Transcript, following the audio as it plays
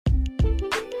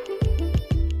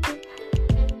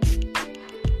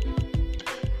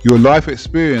Your life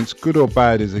experience, good or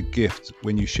bad, is a gift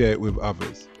when you share it with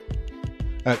others.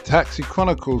 At Taxi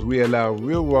Chronicles, we allow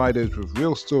real riders with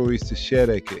real stories to share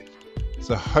their gift.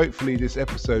 So hopefully this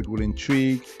episode will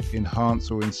intrigue,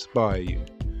 enhance or inspire you.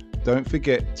 Don't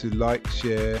forget to like,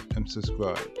 share and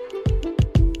subscribe.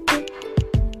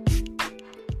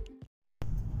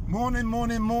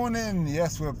 Morning.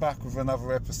 Yes, we're back with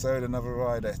another episode, another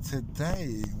rider.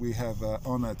 Today we have the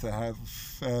honour to have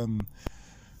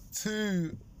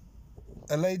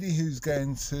a lady who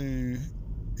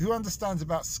understands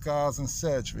about scars and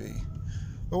surgery.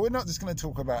 But we're not just going to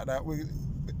talk about that.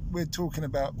 We're talking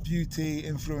about beauty,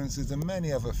 influences and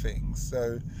many other things.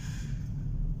 So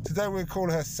today we'll call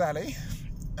her Sally.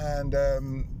 And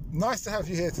nice to have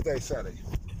you here today, Sally.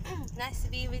 Nice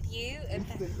to be with you. And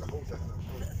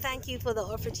thank you for the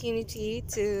opportunity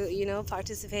to,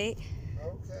 participate.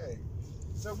 Okay.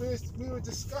 So we were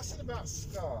discussing about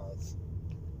scars.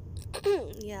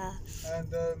 Yeah.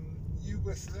 And you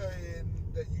were saying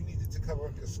that you needed to cover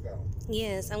up your scar.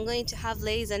 Yes, I'm going to have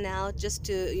laser now just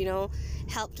to,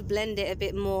 help to blend it a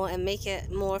bit more and make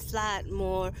it more flat,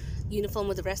 more uniform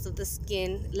with the rest of the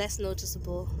skin, less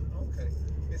noticeable. Okay.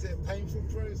 Is it a painful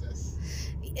process?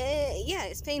 Yeah,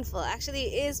 it's painful. Actually,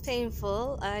 it is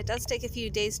painful. It does take a few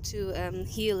days to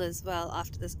heal as well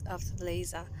after the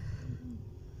laser. Mm-hmm.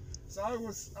 So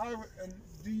and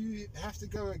do you have to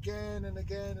go again and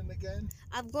again and again?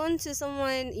 I've gone to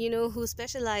someone, who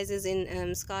specializes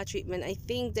in scar treatment. I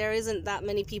think there isn't that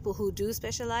many people who do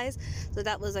specialize. So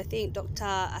that was, I think,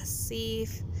 Dr.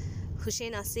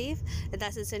 Hussein Asif, and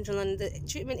that's in Central London. The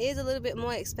treatment is a little bit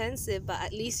more expensive, but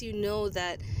at least you know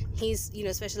that he's,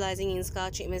 specializing in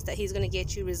scar treatments, that he's going to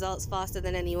get you results faster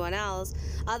than anyone else.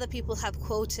 Other people have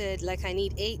quoted, like, I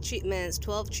need 8 treatments,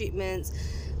 12 treatments.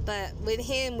 But with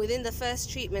him, within the first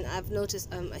treatment, I've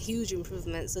noticed a huge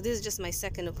improvement. So this is just my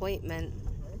second appointment.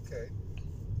 Okay.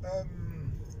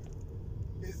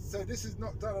 So this is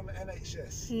not done on the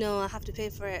NHS? No, I have to pay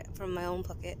for it from my own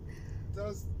pocket.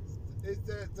 Does the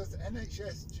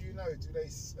NHS, do they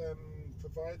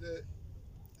provide a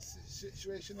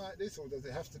situation like this, or does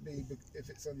it have to be if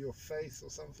it's on your face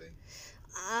or something?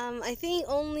 I think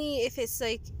only if it's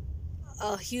like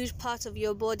a huge part of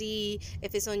your body,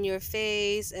 if it's on your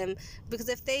face, because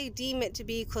if they deem it to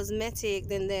be cosmetic,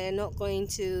 then they're not going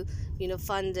to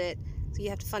fund it. So you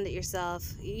have to fund it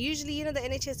yourself. Usually, the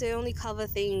NHS, they only cover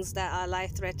things that are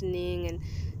life-threatening, and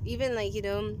even like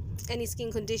any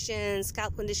skin conditions,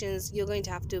 scalp conditions, you're going to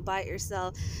have to buy it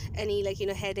yourself. Any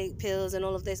headache pills and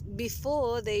all of this.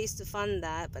 Before they used to fund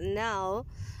that, but now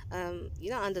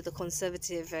under the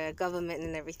conservative government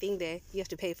and everything, you have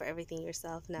to pay for everything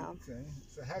yourself now. Okay.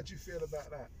 So how do you feel about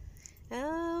that?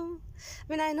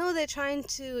 I know they're trying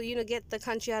to, get the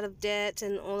country out of debt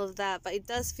and all of that, but it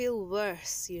does feel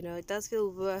worse, it does feel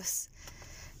worse.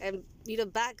 And,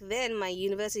 back then my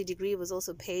university degree was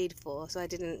also paid for, so I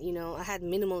didn't, I had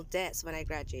minimal debts when I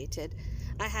graduated.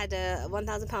 I had a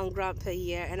 £1,000 grant per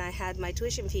year, and I had my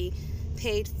tuition fee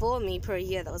paid for me per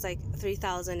year. That was like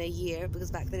 $3,000 a year, because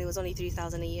back then it was only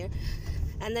 $3,000 a year.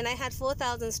 And then I had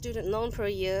 $4,000 student loan per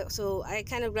year, so I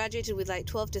kind of graduated with like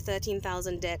 $12,000 to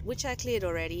 $13,000 debt, which I cleared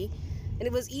already. And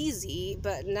it was easy,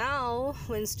 but now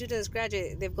when students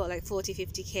graduate, they've got like 40,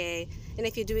 50K. And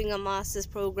if you're doing a master's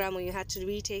program where you had to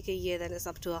retake a year, then it's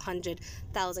up to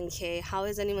 100,000 K. How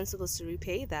is anyone supposed to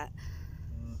repay that?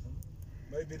 Mm-hmm.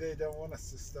 Maybe they don't want us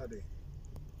to study.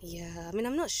 Yeah,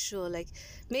 I'm not sure. Like,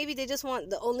 maybe they just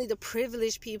want only the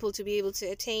privileged people to be able to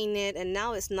attain it. And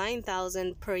now it's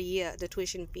 9,000 per year, the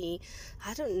tuition fee.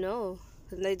 I don't know.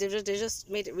 They just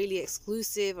made it really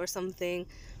exclusive or something,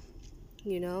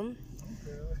 Okay,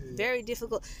 very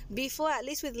difficult. Before, at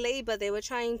least with Labour, they were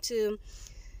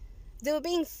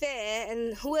being fair,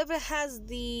 and whoever has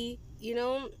the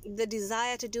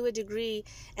desire to do a degree,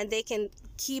 and they can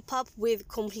keep up with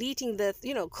completing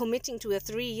committing to a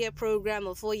 3-year program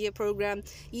or 4-year program,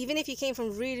 even if you came from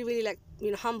really, really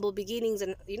humble beginnings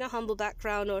and humble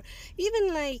background, or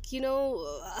even a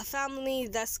family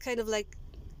that's kind of like,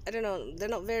 I don't know, they're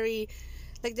not very,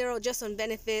 they're all just on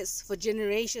benefits for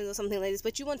generations or something like this,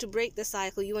 but you want to break the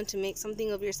cycle, you want to make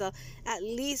something of yourself. At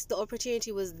least the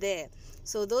opportunity was there.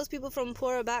 So those people from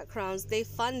poorer backgrounds, they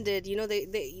funded,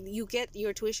 you get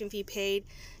your tuition fee paid,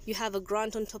 you have a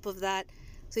grant on top of that.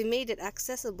 So it made it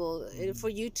accessible for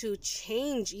you to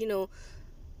change, your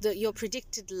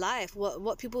predicted life,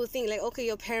 what people would think, like, okay,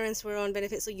 your parents were on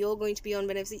benefits, so you're going to be on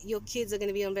benefits, your kids are going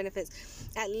to be on benefits.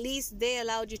 At least they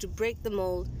allowed you to break the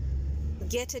mold,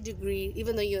 get a degree,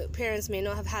 even though your parents may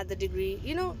not have had the degree,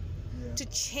 to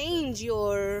change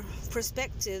your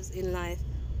perspectives in life.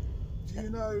 Do you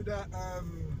know that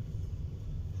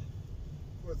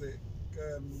what was it?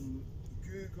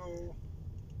 Google,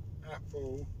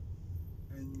 Apple,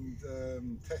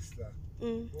 and Tesla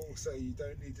all say you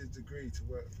don't need a degree to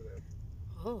work for them.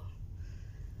 Oh,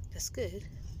 that's good.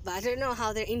 But I don't know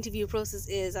how their interview process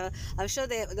is. I'm sure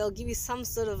they'll give you some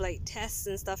sort of like tests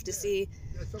and stuff to see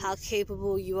how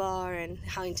capable you are and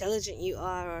how intelligent you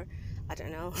are, or I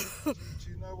don't know. Do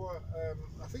you know what?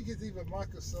 I think it's either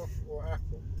Microsoft or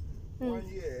Apple. One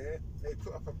year they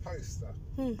put up a poster,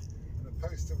 and the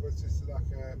poster was just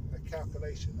like a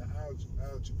calculation, an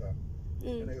algebra,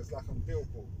 and it was like on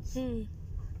billboards.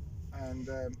 And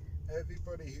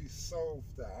everybody who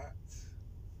solved that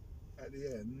at the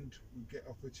end would get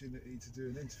opportunity to do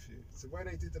an interview. So when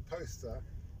they did the poster,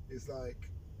 it's like,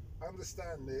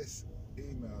 understand this,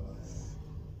 email us.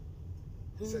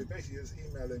 So basically it was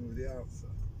emailing with the answer.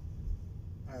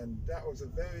 And that was a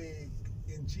very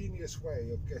ingenious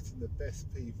way of getting the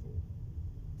best people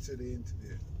to the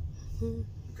interview.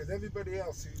 Because everybody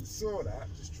else who saw that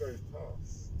just drove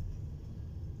past.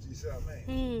 Do you see what I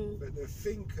mean? But the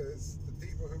thinkers, the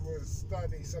people who would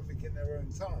study something in their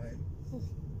own time,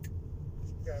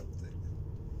 grabbed it.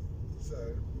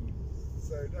 So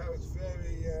that was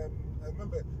very. I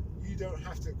remember you don't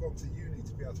have to have gone to uni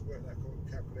to be able to work that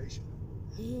calculation.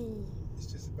 It's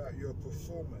just about your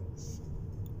performance,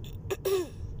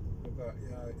 about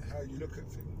how you look at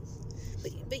things.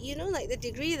 But you know, like the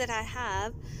degree that I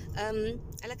have,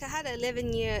 like I had an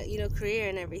 11-year career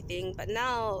and everything. But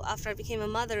now after I became a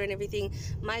mother and everything,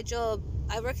 my job,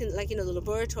 I work in the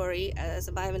laboratory as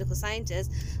a biomedical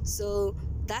scientist. So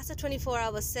that's a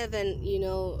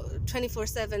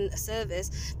 24/7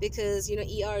 service, because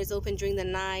ER is open during the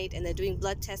night and they're doing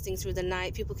blood testing through the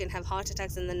night. People can have heart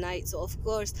attacks in the night, so of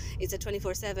course it's a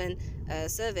 24/7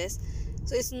 service.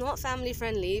 So it's not family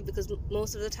friendly, because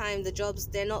most of the time the jobs,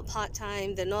 they're not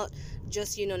part-time, they're not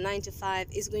just 9 to 5.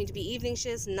 It's going to be evening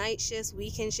shifts, night shifts,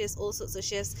 weekend shifts, all sorts of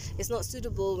shifts. It's not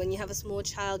suitable when you have a small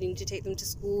child. You need to take them to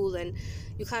school and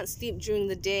you can't sleep during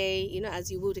the day,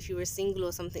 as you would if you were single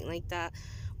or something like that,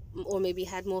 or maybe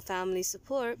had more family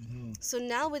support. So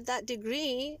now with that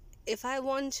degree, if I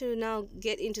want to now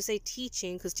get into, say,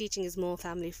 teaching, because teaching is more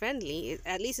family friendly,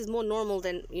 at least it's more normal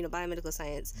than biomedical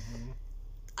science,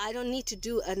 I don't need to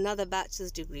do another bachelor's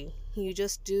degree. You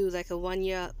just do like a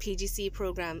 1-year PGCE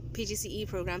program,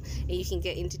 and you can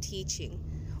get into teaching.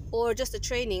 Or just a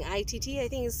training, ITT, I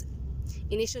think is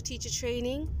initial teacher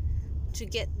training, to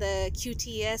get the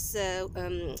QTS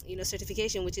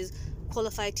certification, which is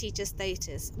qualified teacher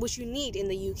status, which you need in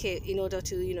the UK in order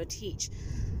to teach.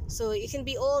 So it can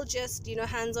be all just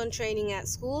hands-on training at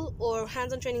school, or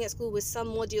hands-on training at school with some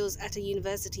modules at a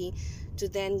university to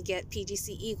then get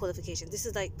PGCE qualification. This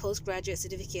is like postgraduate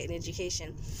certificate in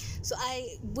education. So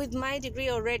with my degree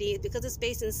already, because it's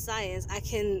based in science, I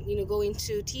can go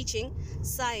into teaching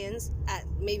science at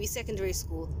maybe secondary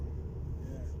school.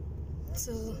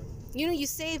 So you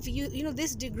save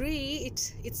this degree,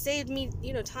 it saved me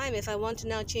time if I want to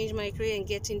now change my career and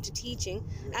get into teaching.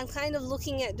 I'm kind of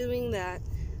looking at doing that.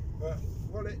 But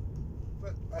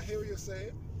I hear what you're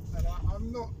saying, and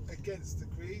I'm not against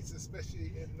degrees,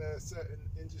 especially in certain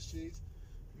industries,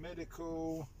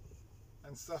 medical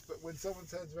and stuff. But when someone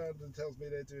turns around and tells me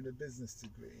they're doing a business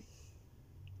degree,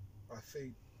 I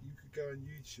think you could go on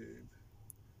YouTube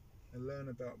and learn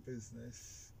about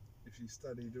business if you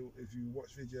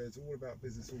watch videos all about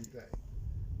business all day.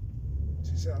 Do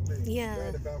you see what I mean? Yeah.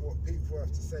 Learn about what people have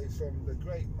to say from the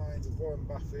great minds of Warren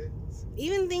Buffett.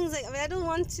 Even things like, I don't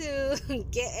want to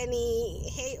get any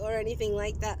hate or anything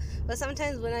like that, but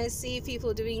sometimes when I see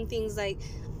people doing things like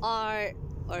art,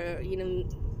 or you know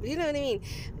what I mean,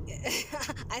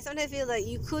 I sometimes feel like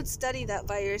you could study that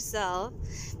by yourself,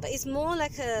 but it's more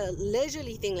like a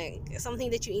leisurely thing, like something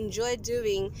that you enjoy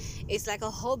doing. It's like a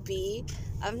hobby.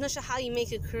 I'm not sure how you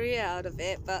make a career out of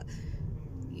it, but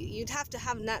you'd have to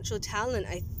have natural talent,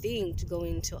 I think, to go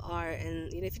into art.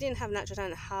 And if you didn't have natural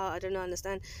talent,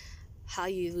 understand how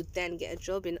you would then get a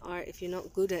job in art if you're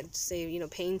not good at, say,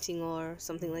 painting or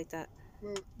something like that.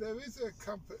 Well, there is a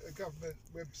government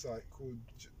website called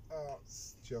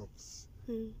Arts Jobs,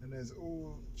 and there's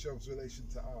all jobs relation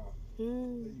to art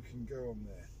that you can go on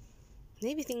there.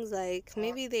 Maybe things like,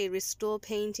 maybe they restore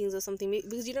paintings or something,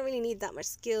 because you don't really need that much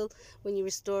skill when you're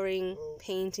restoring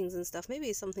paintings and stuff. Maybe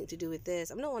it's something to do with this.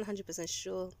 I'm not 100%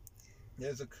 sure.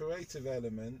 There's a creative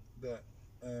element that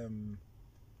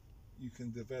you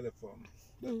can develop on,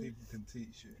 that people can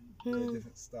teach you. There are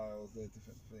different styles, there are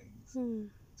different things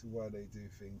to why they do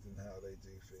things and how they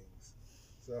do things.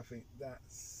 So I think that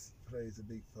plays a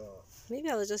big part.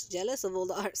 Maybe I was just jealous of all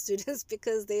the art students,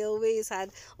 because they always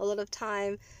had a lot of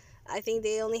time I think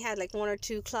they only had like 1 or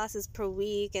 2 classes per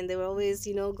week, and they were always,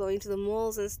 going to the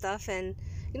malls and stuff, and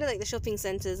like the shopping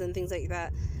centers and things like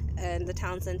that, and the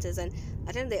town centers. And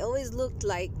I don't know, they always looked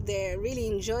like they're really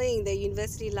enjoying their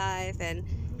university life and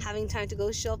having time to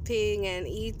go shopping and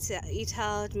eat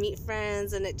out, meet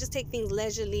friends, and just take things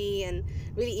leisurely and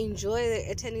really enjoy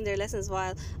attending their lessons.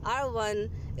 While our one,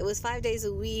 it was 5 days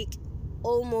a week,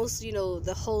 almost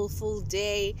the whole full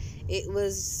day. It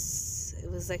was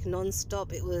like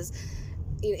non-stop. It was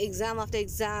exam after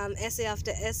exam, essay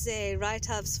after essay,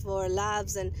 write-ups for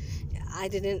labs. And I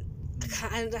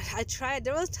tried.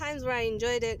 There was times where I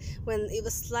enjoyed it when it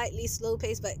was slightly slow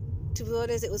paced, but to be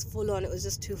honest, it was full on. It was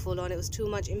just too full on. It was too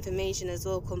much information as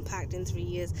well, compact in 3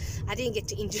 years. I didn't get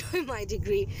to enjoy my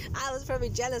degree. I was probably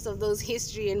jealous of those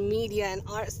history and media and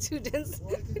art students.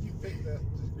 Why did you pick that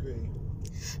degree?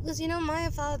 Because my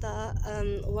father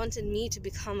wanted me to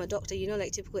become a doctor.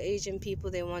 Like typical Asian people,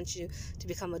 they want you to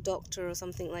become a doctor or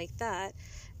something like that.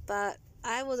 But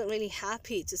I wasn't really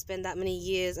happy to spend that many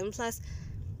years, and plus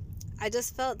I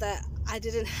just felt that I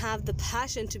didn't have the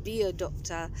passion to be a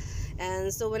doctor.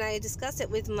 And so when I discussed it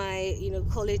with my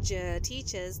college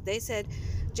teachers, they said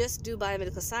just do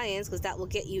biomedical science, because that will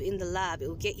get you in the lab. It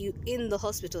will get you in the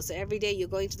hospital. So every day you're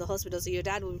going to the hospital, so your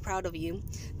dad will be proud of you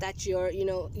that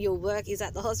your work is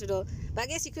at the hospital. But I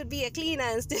guess you could be a cleaner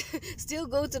and still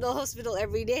go to the hospital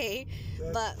every day.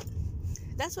 But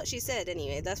that's what she said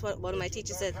anyway. That's what one of my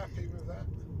teachers said. Happy with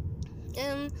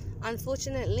that?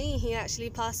 Unfortunately, he actually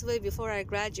passed away before I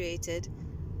graduated.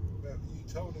 But you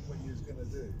told him what you was gonna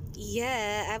do.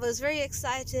 Yeah, I was very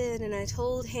excited, and I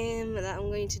told him that I'm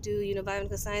going to do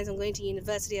biomedical science. I'm going to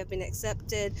university. I've been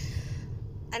accepted,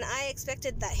 and I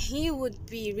expected that he would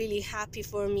be really happy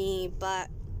for me. But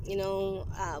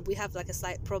we have like a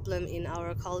slight problem in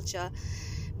our culture.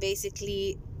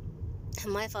 Basically,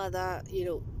 my father,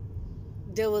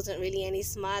 there wasn't really any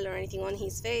smile or anything on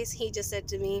his face. He just said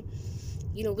to me,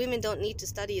 women don't need to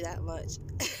study that much.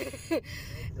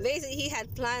 Basically, he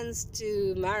had plans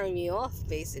to marry me off,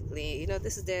 basically.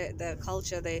 This is their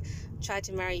culture. They try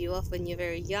to marry you off when you're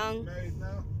very young. Married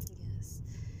now? Yes.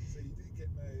 So you did get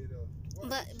married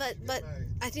off. But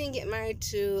I didn't get married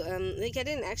to, I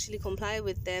didn't actually comply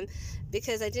with them,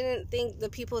 because I didn't think the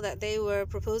people that they were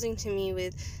proposing to me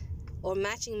with or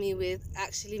matching me with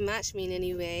actually matched me in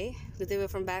any way, because they were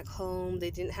from back home.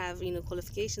 They didn't have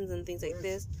qualifications and things like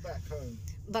this. Back home?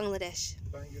 Bangladesh.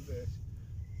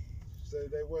 So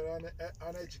they were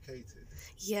uneducated.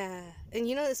 Yeah, and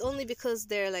it's only because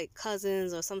they're like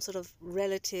cousins or some sort of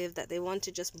relative that they want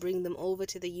to just bring them over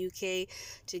to the UK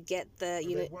to get the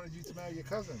They wanted you to marry your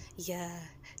cousin. Yeah,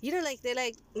 like they're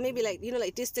like maybe like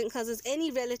like distant cousins,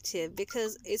 any relative,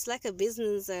 because it's like a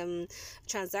business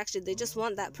transaction. They just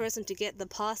want that person to get the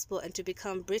passport and to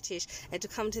become British and to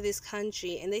come to this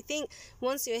country, and they think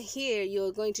once you're here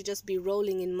you're going to just be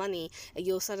rolling in money and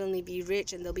you'll suddenly be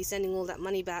rich, and they'll be sending all that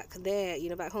money back there,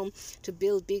 back home, to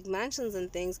build big mansions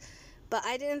and things. But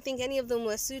I didn't think any of them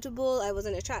were suitable. I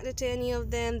wasn't attracted to any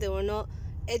of them. They were not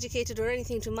educated or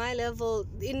anything to my level.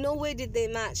 In no way did they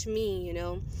match me.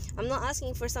 I'm not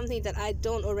asking for something that I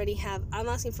don't already have. I'm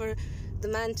asking for the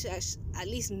man to at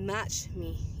least match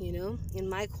me, in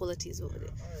my qualities. I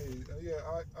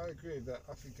agree with that.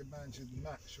 I think a man should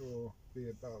match or be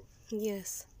above.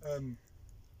 Yes.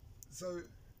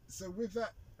 So with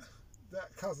that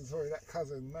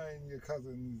cousin, knowing your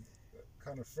cousin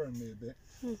kind of thrown me a bit.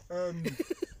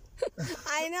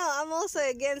 I know, I'm also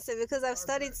against it, because I've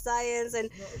studied science, and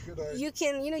you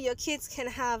can, your kids can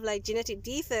have like genetic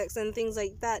defects and things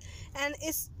like that, and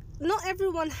it's not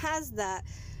everyone has that.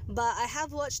 But I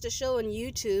have watched a show on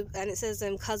YouTube, and it says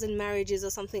cousin marriages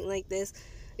or something like this.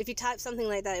 If you type something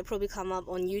like that, it'll probably come up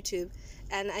on YouTube.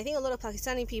 And I think a lot of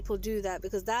Pakistani people do that,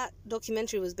 because that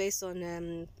documentary was based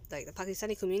on like the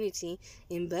Pakistani community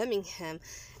in Birmingham.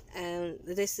 And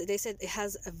they said it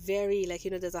has a very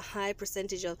there's a high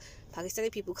percentage of Pakistani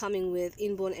people coming with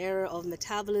inborn error of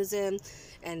metabolism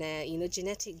and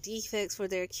genetic defects for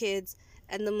their kids.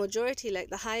 And the majority,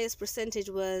 the highest percentage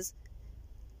was,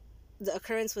 the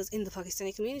occurrence was in the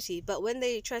Pakistani community. But when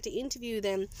they tried to interview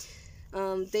them,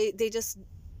 they just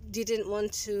didn't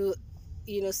want to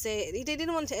they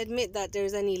didn't want to admit that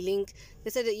there's any link.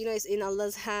 They said that it's in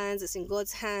Allah's hands, it's in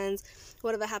God's hands.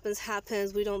 Whatever happens.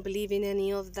 We don't believe in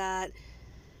any of that.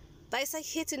 But it's like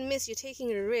hit and miss. You're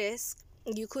taking a risk.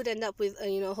 You could end up with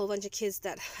a whole bunch of kids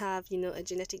that have a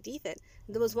genetic defect.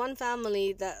 There was one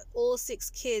family that all 6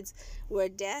 kids were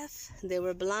deaf, they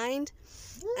were blind,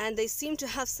 and they seemed to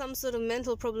have some sort of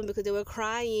mental problem, because they were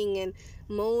crying and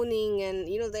moaning, and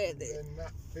then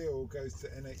that bill goes to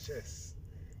NHS.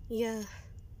 Yeah.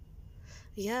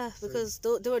 Yeah, So because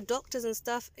there were doctors and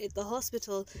stuff at the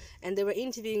hospital, and they were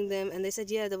interviewing them, and they said,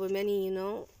 yeah, there were many,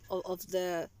 of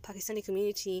the Pakistani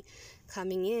community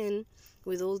coming in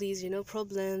with all these,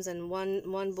 problems, and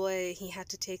one boy, he had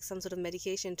to take some sort of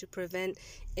medication to prevent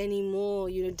any more,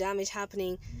 damage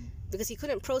happening, because he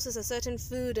couldn't process a certain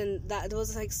food, and that there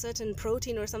was like certain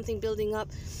protein or something building up,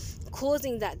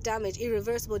 causing that damage,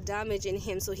 irreversible damage in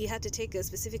him. So he had to take a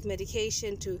specific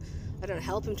medication to, I don't know,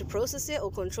 help him to process it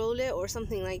or control it or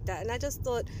something like that. And I just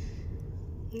thought,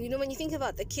 when you think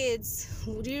about the kids,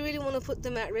 do you really want to put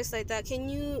them at risk like that? Can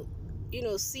you,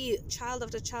 see child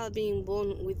after child being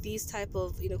born with these type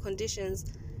of, conditions?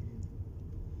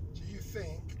 do you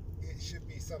think it should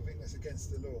be something that's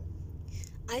against the law?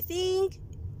 I think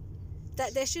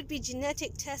that there should be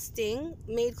genetic testing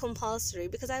made compulsory,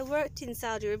 because I worked in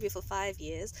Saudi Arabia for 5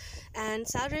 years, and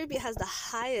Saudi Arabia has the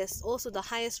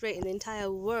highest rate in the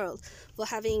entire world for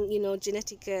having,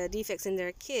 genetic defects in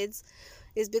their kids,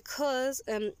 is because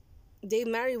they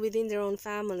marry within their own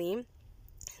family,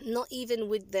 not even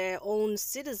with their own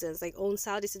citizens, like own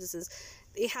Saudi citizens.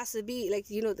 It has to be like,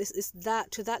 this is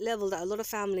that to that level that a lot of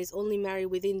families only marry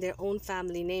within their own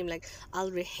family name. Like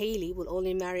Al Rihali will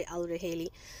only marry Al Rihali,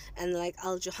 and like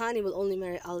Al Johani will only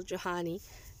marry Al Johani,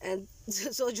 and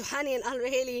so Johani and Al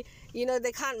Rihali,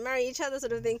 they can't marry each other,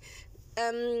 sort of thing.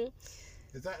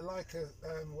 Is that like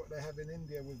what they have in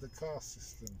India with the caste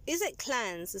system? Is it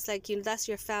clans? It's like, that's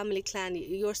your family clan.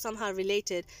 You're somehow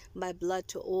related by blood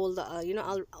to all the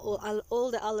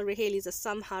all the Al Rihalis are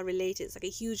somehow related. It's like a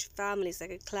huge family. It's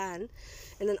like a clan,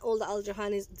 and then all the Al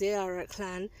Johanis, they are a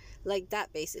clan, like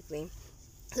that basically.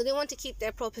 So they want to keep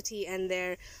their property and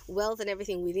their wealth and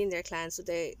everything within their clan. So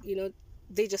they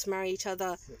just marry each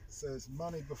other. So it's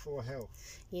money before health.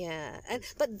 Yeah,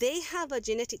 but they have a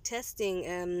genetic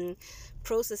testing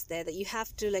process there that you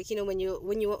have to, like, when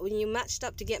you matched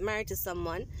up to get married to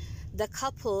someone, the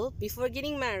couple, before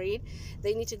getting married,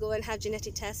 they need to go and have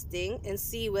genetic testing and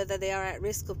see whether they are at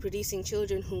risk of producing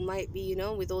children who might be,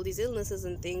 with all these illnesses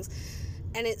and things.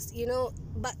 And it's,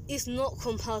 but it's not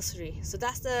compulsory. So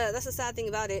that's the sad thing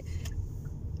about it.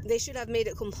 They should have made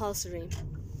it compulsory.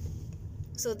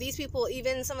 So these people,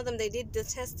 even some of them, they did the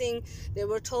testing. They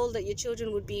were told that your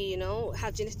children would be,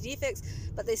 have genetic defects,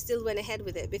 but they still went ahead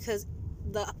with it because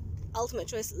the ultimate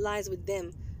choice lies with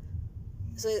them.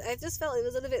 So I just felt it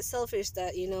was a little bit selfish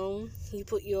that, you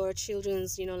put your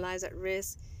children's, lives at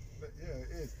risk. But yeah, it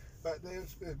is. But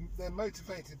they're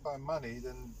motivated by money,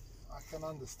 then I can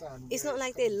understand. It's not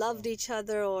like they loved each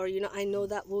other, or, I know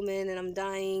that woman and I'm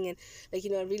dying, and like,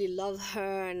 I really love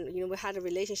her, and, we had a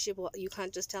relationship. Well, you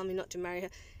can't just tell me not to marry her.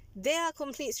 They are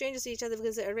complete strangers to each other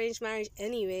because they're arranged marriage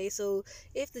anyway. So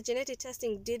if the genetic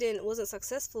testing wasn't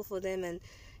successful for them, and,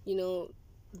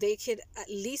 they could at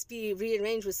least be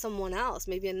rearranged with someone else,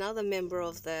 maybe another member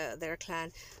of their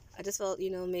clan. I just felt,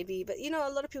 maybe, but, a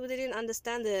lot of people, they didn't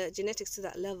understand the genetics to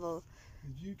that level.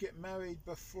 Did you get married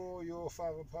before your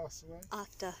father passed away?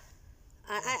 After.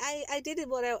 I did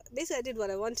what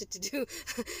I wanted to do.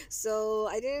 So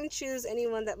I didn't choose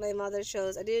anyone that my mother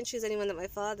chose. I didn't choose anyone that my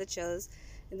father chose.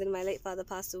 And then my late father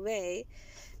passed away.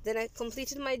 Then I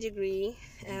completed my degree.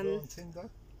 Did you go on Tinder?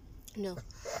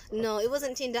 No, it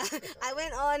wasn't Tinder. I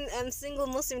went on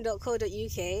singlemuslim.co.uk.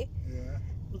 Yeah.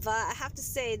 But I have to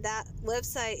say that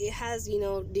website, it has,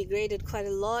 degraded quite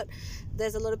a lot.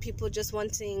 There's a lot of people just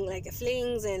wanting like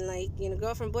flings and like,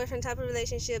 girlfriend, boyfriend type of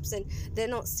relationships, and they're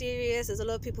not serious. There's a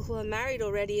lot of people who are married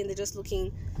already and they're just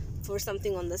looking for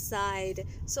something on the side.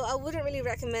 So I wouldn't really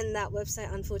recommend that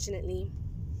website, unfortunately.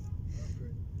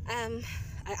 Okay.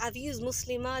 I've used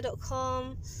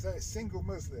muslima.com. So it's single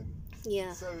Muslim.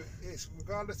 Yeah. So it's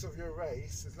regardless of your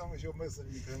race, as long as you're Muslim,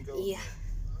 you can go. Yeah.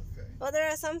 Okay. Well, there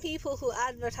are some people who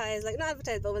advertise, like, not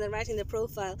advertise, but when they're writing their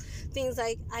profile, things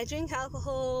like, I drink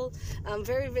alcohol, I'm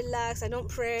very relaxed, I don't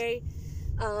pray,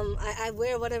 I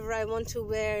wear whatever I want to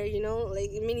wear,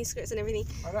 like mini skirts and everything.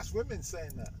 Oh, that's women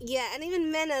saying that. Yeah, and even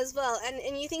men as well.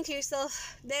 And you think to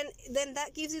yourself, then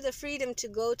that gives you the freedom to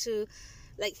go to,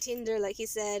 like, Tinder, like he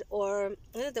said, or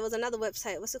there was another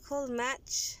website, what's it called,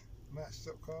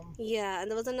 Match.com. Yeah, and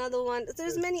there was another one.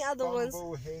 There's many other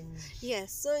Bumble, ones. Hinge.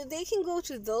 Yes, so they can go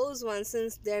to those ones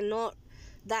since they're not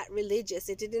that religious.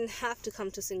 It didn't have to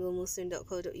come to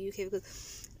singlemuslim.co.uk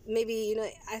because maybe,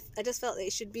 I just felt that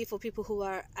it should be for people who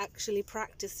are actually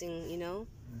practicing,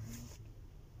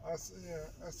 Mm-hmm.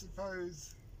 I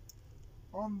suppose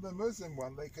on the Muslim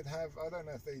one they could have, I don't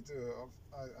know if they do it,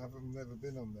 I've never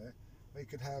been on there, they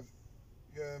could have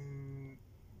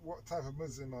what type of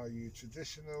Muslim are you?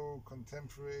 Traditional,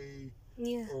 contemporary?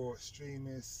 Yeah. or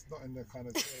extremists, not in the kind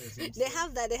of terrorism. They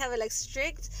have that. They have it like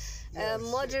strict, Yeah,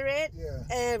 moderate,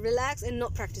 yeah. relaxed, and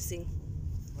not practicing.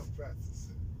 Not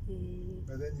practicing.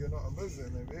 But then you're not a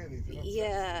Muslim, then really, if you're not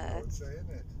Yeah. practicing, I would say, isn't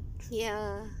it?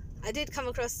 Yeah, I did come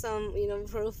across some,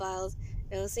 profiles.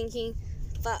 I was thinking,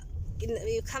 but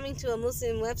you're coming to a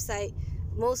Muslim website,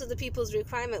 most of the people's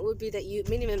requirement would be that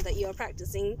minimum that you are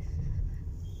practicing.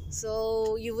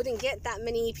 So you wouldn't get that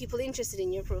many people interested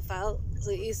in your profile.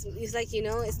 So it's like,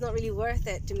 it's not really worth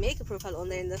it to make a profile on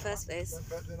there in the first place.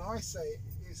 But then I say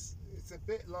it's a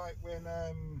bit like when,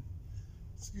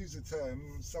 excuse the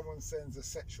term, someone sends a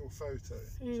sexual photo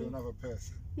to another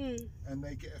person and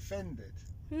they get offended.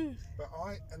 But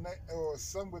or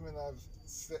some women I've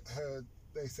heard,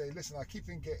 they say, listen, I keep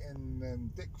on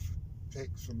getting dick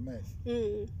pics from men.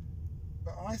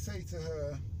 But I say to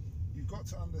her, you've got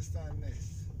to understand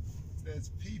this. There's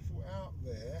people out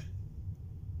there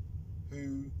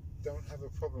who don't have a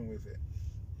problem with it.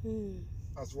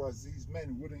 Otherwise, these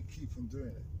men wouldn't keep on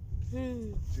doing it.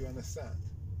 Do you understand?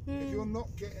 If you're not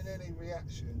getting any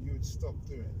reaction, you would stop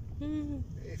doing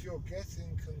it. If you're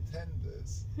getting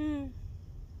contenders, do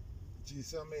you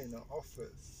see what I mean? Or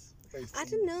offers. I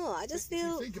don't know. I just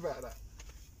feel. Think about that.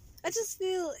 I just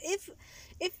feel if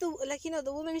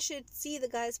the woman should see the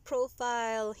guy's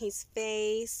profile, his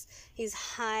face, his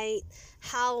height,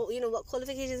 how, what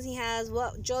qualifications he has,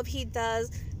 what job he does,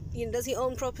 does he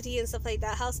own property and stuff like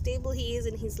that, how stable he is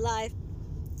in his life,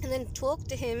 and then talk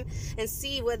to him and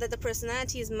see whether the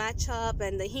personalities match up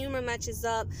and the humor matches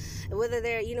up, whether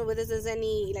whether there's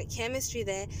any chemistry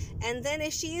there. And then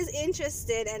if she is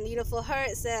interested, and for her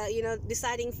it's a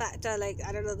deciding factor,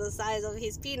 I don't know, the size of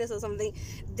his penis or something,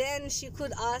 then she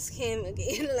could ask him,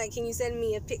 can you send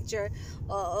me a picture,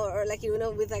 or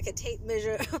with a tape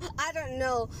measure. I don't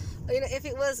know, if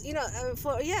it was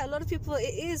for a lot of people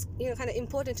it is kind of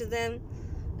important to them,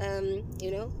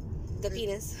 the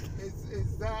penis.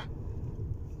 Is that,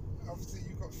 obviously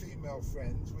you've got female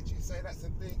friends, would you say that's a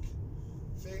big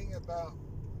thing about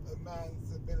a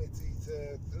man's ability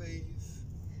to please?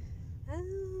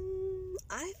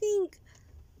 I think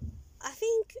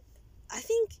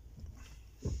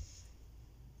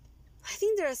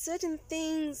there are certain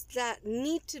things that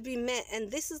need to be met, and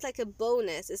this is like a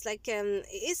bonus. It's like it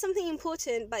is something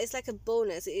important, but it's like a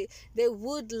bonus. They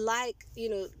would like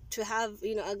to have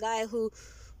a guy who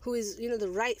is the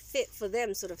right fit for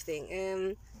them, sort of thing.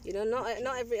 Not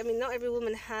every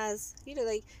woman has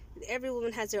every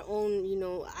woman has their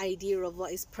own idea of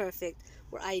what is perfect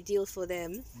or ideal for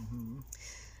them.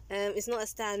 It's not a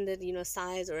standard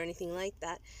size or anything like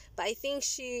that, but I think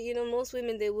most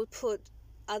women, they would put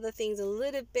other things a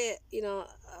little bit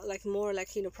more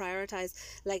prioritize,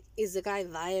 is the guy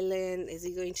violent, is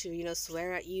he going to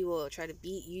swear at you or try to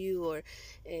beat you, or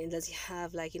does he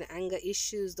have anger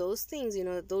issues. Those things,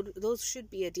 those should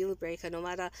be a deal breaker, no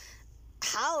matter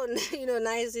how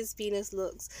nice his penis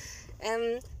looks.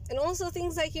 And also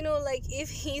things if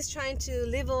he's trying to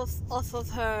live off of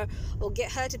her or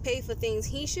get her to pay for things,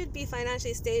 he should be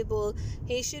financially stable,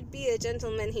 he should be a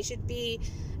gentleman, he should be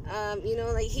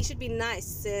he should be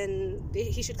nice, and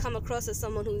he should come across as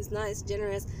someone who is nice,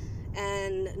 generous,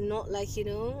 and not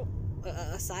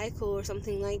a psycho or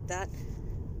something like that.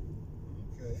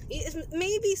 Okay.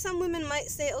 Maybe some women might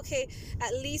say, okay,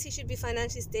 at least he should be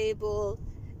financially stable,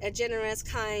 a generous,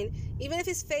 kind, even if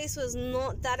his face was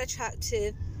not that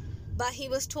attractive, but he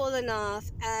was tall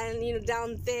enough, and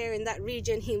down there in that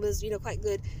region he was quite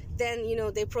good, then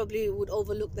they probably would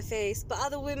overlook the face. But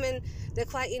other women, they're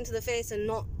quite into the face and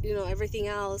not everything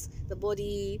else, the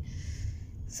body.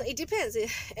 So it depends.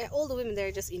 All the women,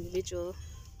 they're just individual.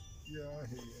 Yeah, I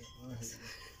hear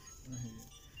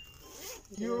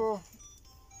you.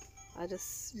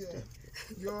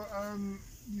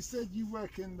 You said you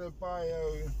work in the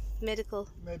medical.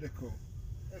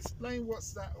 Explain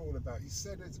what's that all about. You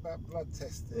said it's about blood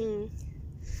testing.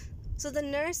 So the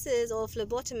nurses or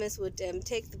phlebotomists would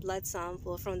take the blood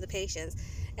sample from the patients,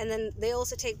 and then they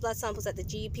also take blood samples at the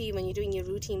GP when you're doing your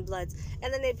routine bloods,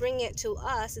 and then they bring it to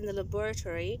us in the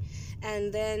laboratory,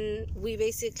 and then we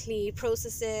basically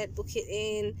process it, book it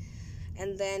in,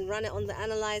 and then run it on the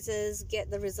analyzers, get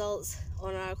the results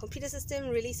on our computer system,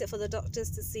 release it for the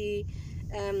doctors to see,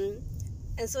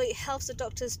 and so it helps the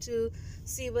doctors to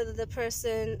see whether the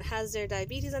person has their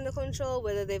diabetes under control,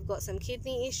 whether they've got some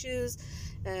kidney issues,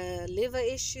 liver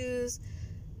issues.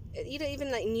 Even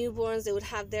newborns, they would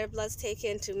have their bloods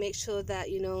taken to make sure that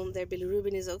their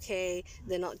bilirubin is okay,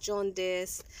 they're not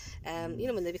jaundiced,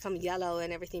 when they become yellow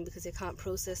and everything because they can't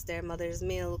process their mother's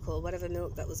milk or whatever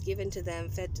milk that was given to them,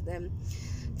 fed to them,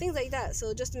 things like that.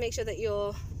 So just to make sure that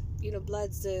your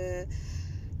bloods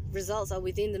results are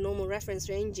within the normal reference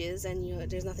ranges, and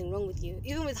there's nothing wrong with you.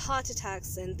 Even with heart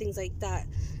attacks and things like that,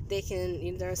 they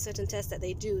can, there are certain tests that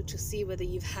they do to see whether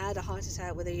you've had a heart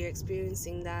attack, whether you're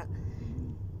experiencing that.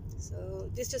 So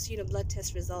it's just blood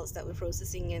test results that we're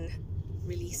processing and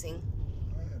releasing.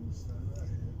 I understand that.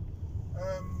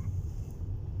 Yeah.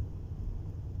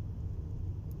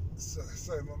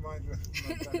 So my mind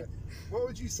went. What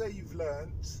would you say you've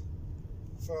learnt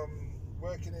from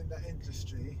working in that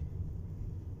industry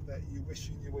that you wish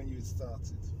you knew when you had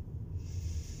started?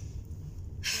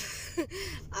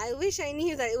 I wish I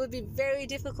knew that it would be very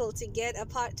difficult to get a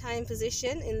part-time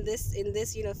position in this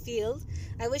field.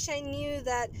 I wish I knew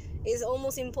that it's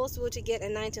almost impossible to get a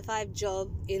 9-to-5 job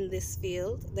in this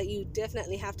field, that you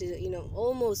definitely have to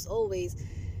almost always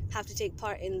have to take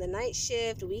part in the night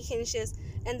shift, weekend shifts,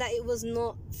 and that it was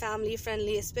not family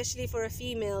friendly, especially for a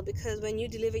female, because when you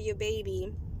deliver your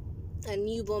baby, a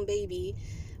newborn baby,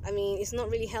 it's not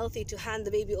really healthy to hand the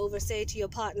baby over, say, to your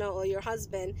partner or your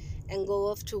husband and go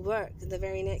off to work the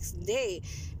very next day,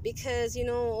 because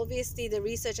obviously the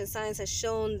research and science has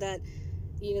shown that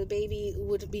the baby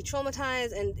would be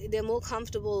traumatized, and they're more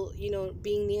comfortable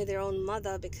being near their own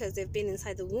mother because they've been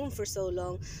inside the womb for so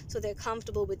long. So they're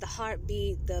comfortable with the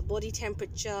heartbeat, the body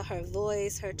temperature, her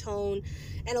voice, her tone.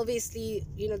 And obviously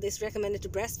it's recommended to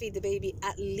breastfeed the baby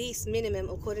at least minimum,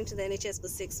 according to the NHS, for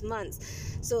 6 months.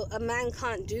 So a man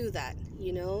can't do that.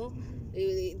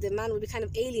 The man would be kind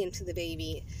of alien to the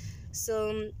baby.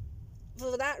 So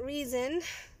for that reason,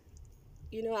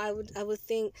 I would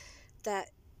think that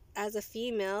as a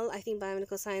female, I think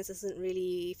biomedical science isn't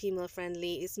really female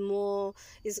friendly. It's more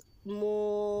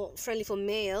friendly for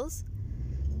males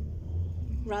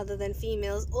rather than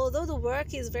females. Although the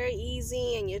work is very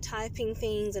easy and you're typing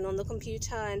things and on the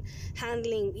computer and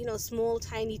handling small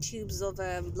tiny tubes of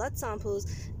blood samples,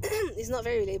 it's not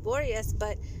very laborious.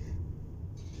 But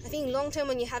I think long term,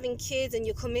 when you're having kids and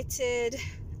you're committed,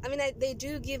 they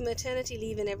do give maternity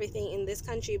leave and everything in this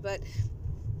country, but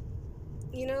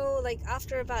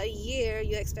after about a year,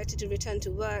 you're expected to return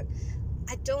to work.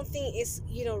 I don't think it's,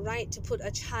 right to put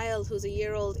a child who's a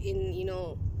year old in,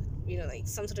 like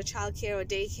some sort of childcare or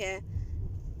daycare.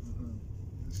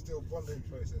 It's still bonding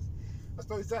process. I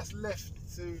suppose that's left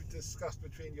to discuss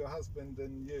between your husband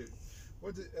and you.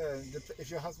 If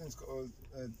your husband's got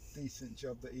a decent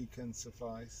job that he can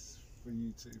suffice for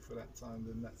you two for that time,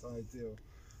 then that's ideal.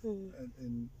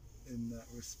 In that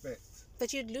respect.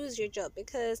 But you'd lose your job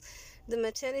because the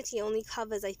maternity only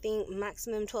covers, I think,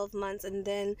 maximum 12 months, and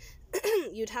then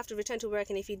you'd have to return to work,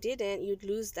 and if you didn't, you'd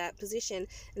lose that position,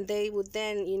 and they would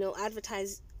then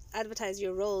advertise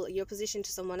your role, your position,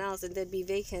 to someone else, and there'd be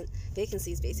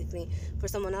vacancies basically for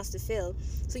someone else to fill.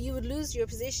 So you would lose your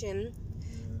position.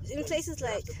 In places you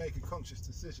like, have to make a conscious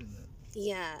decision then.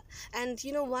 Yeah, and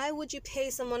why would you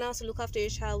pay someone else to look after your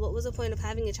child? What was the point of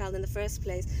having a child in the first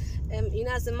place?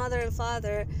 As a mother and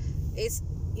father, it's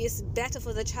better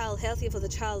for the child, healthier for the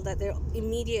child, that their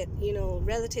immediate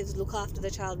relatives look after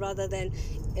the child rather than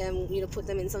put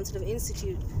them in some sort of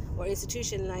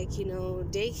institution like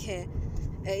daycare.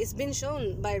 It's been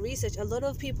shown by research. A lot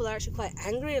of people are actually quite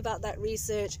angry about that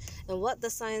research and what the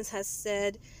science has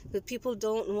said, but people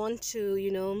don't want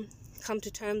to come to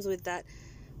terms with that,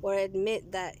 or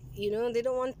admit that they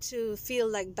don't want to feel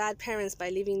like bad parents by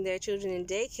leaving their children in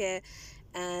daycare,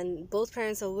 and both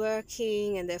parents are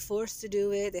working and they're forced to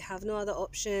do it. They have no other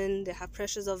option. They have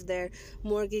pressures of their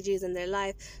mortgages and their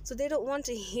life, so they don't want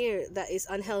to hear that it's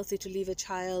unhealthy to leave a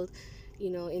child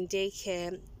in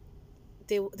daycare.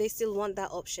 They still want that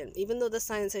option, even though the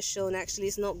science has shown actually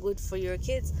it's not good for your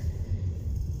kids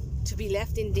to be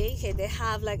left in daycare. They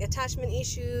have attachment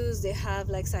issues, they have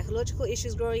psychological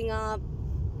issues growing up.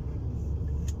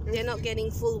 They're not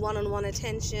getting full one-on-one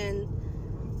attention.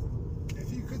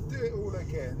 If you could do it all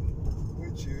again,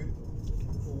 would you?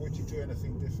 Or would you do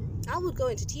anything different? I would go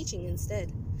into teaching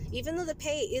instead. Even though the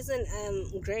pay isn't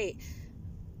great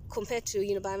compared to,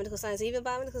 biomedical science. Even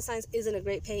biomedical science isn't a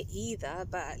great pay either,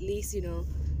 but at least,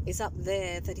 it's up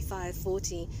there, 35,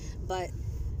 40. But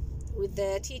with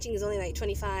the teaching is only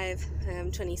 25,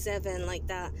 27, like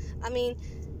that. You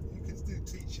can do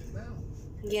teaching now.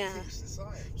 Yeah. Teach the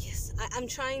science. Yes, I'm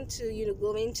trying to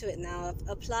go into it now. I've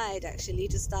applied actually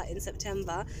to start in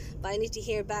September, but I need to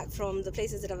hear back from the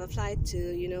places that I've applied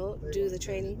to, do the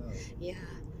training. No. Yeah.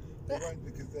 They won't,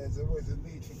 because there's always a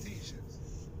need for teachers.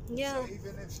 Yeah. So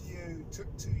even if you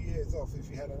took 2 years off, if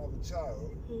you had another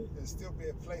child, there'd still be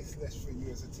a place left for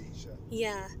you as a teacher.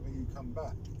 Yeah. When you come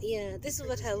back. Yeah, this is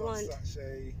what I want.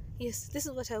 Yes, this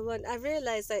is what I want. I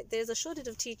realized that there's a shortage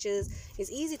of teachers.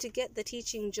 It's easy to get the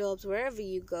teaching jobs wherever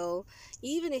you go,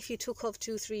 even if you took off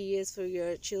 2-3 years for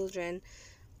your children.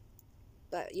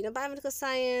 But biomedical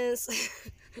science,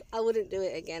 I wouldn't do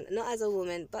it again, not as a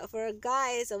woman. But for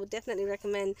guys, I would definitely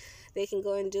recommend they can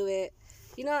go and do it.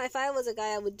 If I was a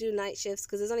guy, I would do night shifts,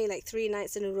 because there's only like 3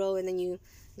 nights in a row, and then you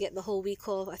get the whole week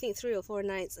off. I think 3 or 4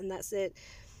 nights, and that's it.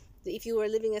 If you were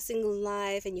living a single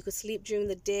life and you could sleep during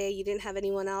the day, you didn't have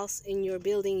anyone else in your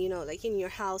building, like in your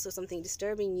house or something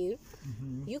disturbing you,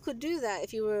 you could do that.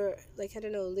 If you were, like, I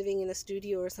don't know, living in a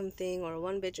studio or something, or a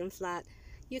 1-bedroom flat,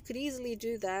 you could easily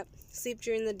do that. Sleep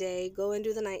during the day, go and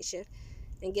do the night shift,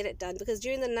 and get it done. Because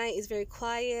during the night it's very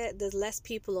quiet. There's less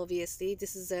people, obviously.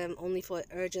 This is only for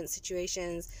urgent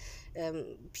situations.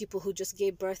 People who just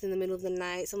gave birth in the middle of the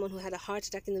night, someone who had a heart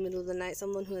attack in the middle of the night,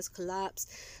 someone who has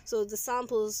collapsed. So the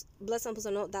blood samples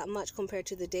are not that much compared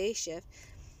to the day shift.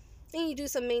 And you do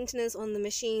some maintenance on the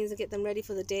machines and get them ready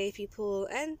for the day, people.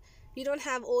 And you don't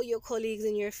have all your colleagues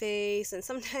in your face. And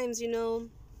sometimes,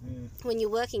 when you're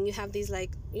working, you have these,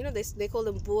 like, they call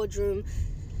them boardroom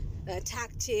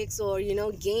tactics, or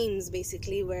games,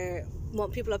 basically, where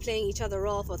people are playing each other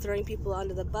off or throwing people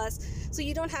under the bus. So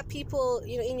you don't have people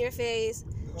in your face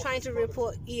trying to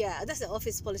report. Yeah, that's the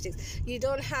office politics. You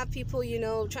don't have people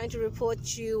trying to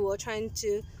report you or trying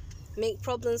to make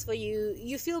problems for you.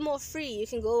 You feel more free. You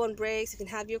can go on breaks, you can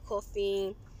have your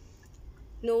coffee.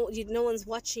 No one's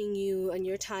watching you and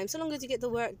your time. So long as you get the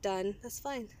work done, that's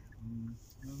fine.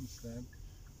 I understand.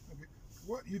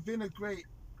 Okay. You've been a great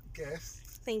guest.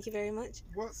 Thank you very much.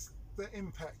 What's the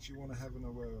impact you want to have in the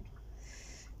world?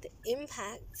 The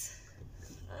impact?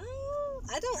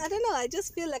 I don't know. I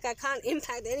just feel like I can't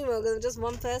impact anyone because I'm just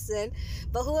one person.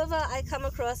 But whoever I come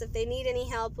across, if they need any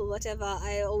help or whatever,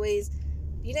 I always,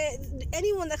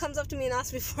 anyone that comes up to me and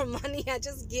asks me for money, I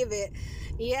just give it.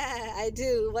 Yeah, I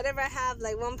do. Whatever I have,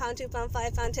 like £1, £2, £5,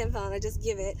 £10, I just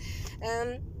give it.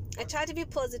 I try to be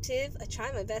positive. I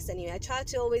try my best anyway. I try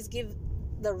to always give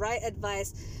the right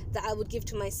advice that I would give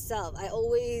to myself. I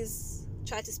always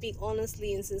try to speak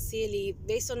honestly and sincerely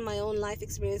based on my own life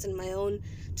experience and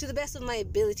to the best of my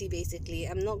ability, basically.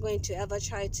 I'm not going to ever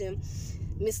try to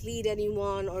mislead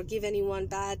anyone or give anyone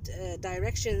bad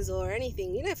directions or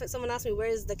anything. If someone asks me where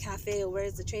is the cafe or where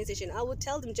is the train station, I would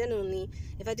tell them genuinely.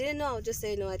 If I didn't know, I would just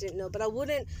say no, I didn't know. But I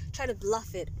wouldn't try to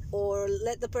bluff it or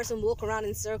let the person walk around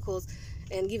in circles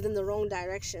and give them the wrong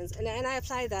directions. And I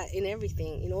apply that in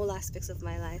everything, in all aspects of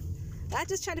my life. I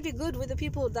just try to be good with the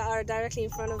people that are directly in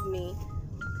front of me.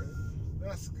 Okay,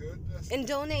 that's good. And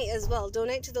donate as well.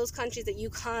 Donate to those countries that you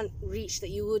can't reach, that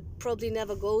you would probably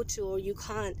never go to, or you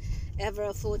can't ever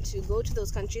afford to go to those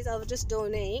countries. I would just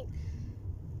donate,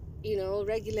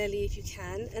 regularly if you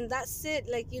can. And that's it.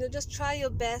 Like, just try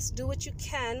your best. Do what you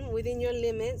can within your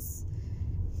limits.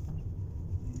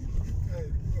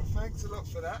 Okay, well, thanks a lot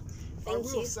for that. I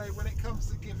will say, when it comes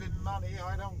to giving money,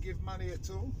 I don't give money at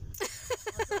all.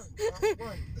 I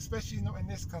won't, especially not in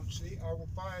this country. I will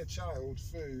buy a child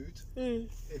food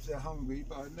if they're hungry,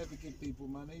 but I never give people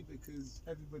money because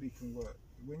everybody can work.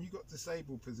 When you've got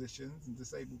disabled positions and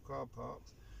disabled car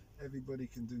parks, everybody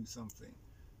can do something.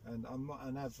 And I'm not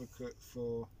an advocate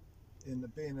for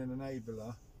being an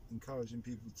enabler, encouraging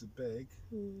people to beg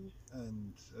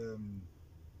and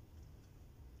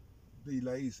be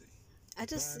lazy. I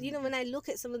just, when I look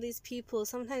at some of these people,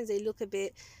 sometimes they look a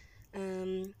bit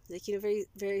very,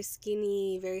 very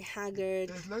skinny, very haggard.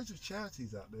 There's loads of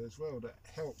charities out there as well that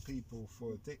help people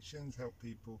for addictions, help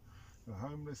people who are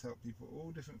homeless, help people,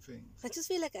 all different things. I just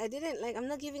feel like I'm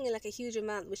not giving it like a huge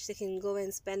amount which they can go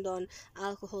and spend on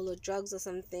alcohol or drugs or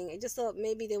something. I just thought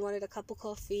maybe they wanted a cup of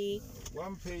coffee. No,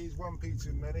 1p is 1p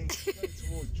too many. Go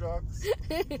towards drugs, you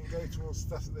can go towards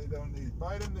stuff that they don't need.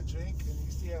 Buy them the drink and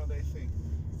you see how they think.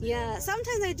 Yeah,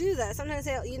 sometimes I do that. Sometimes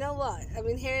I say, you know what? I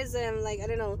mean, here's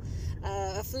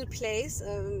a food place,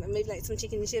 maybe like some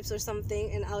chicken and chips or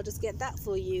something, and I'll just get that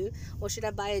for you. Or should I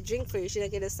buy a drink for you? Should I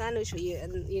get a sandwich for you?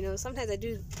 And sometimes I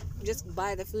do just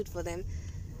buy the food for them.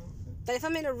 But if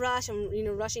I'm in a rush, I'm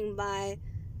rushing by.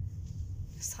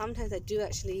 Sometimes I do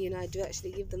actually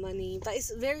give the money, but it's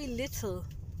very little.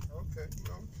 Okay,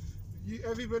 well,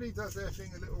 everybody does their thing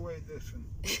a little way different.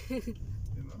 So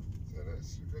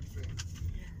that's a good thing.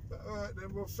 All right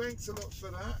then, well, thanks a lot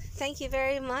for that. Thank you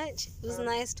very much. It was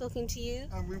nice talking to you.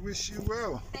 And we wish you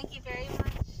well. Thank you very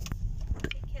much.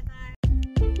 Take care, bye.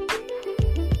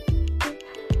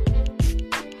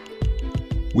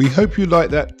 We hope you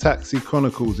liked that Taxi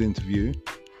Chronicles interview.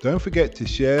 Don't forget to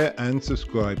share and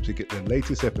subscribe to get the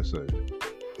latest episode.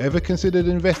 Ever considered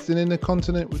investing in the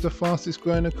continent with the fastest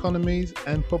growing economies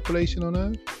and population on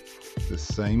Earth? The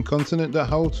same continent that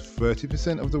holds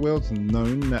 30% of the world's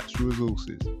known natural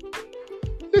resources.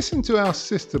 Listen to our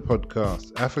sister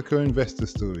podcast, Africa Investor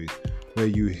Stories, where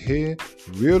you hear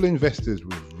real investors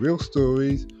with real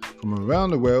stories from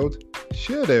around the world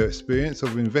share their experience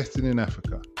of investing in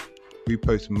Africa. We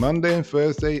post Monday and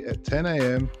Thursday at 10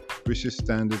 a.m. British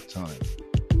Standard Time.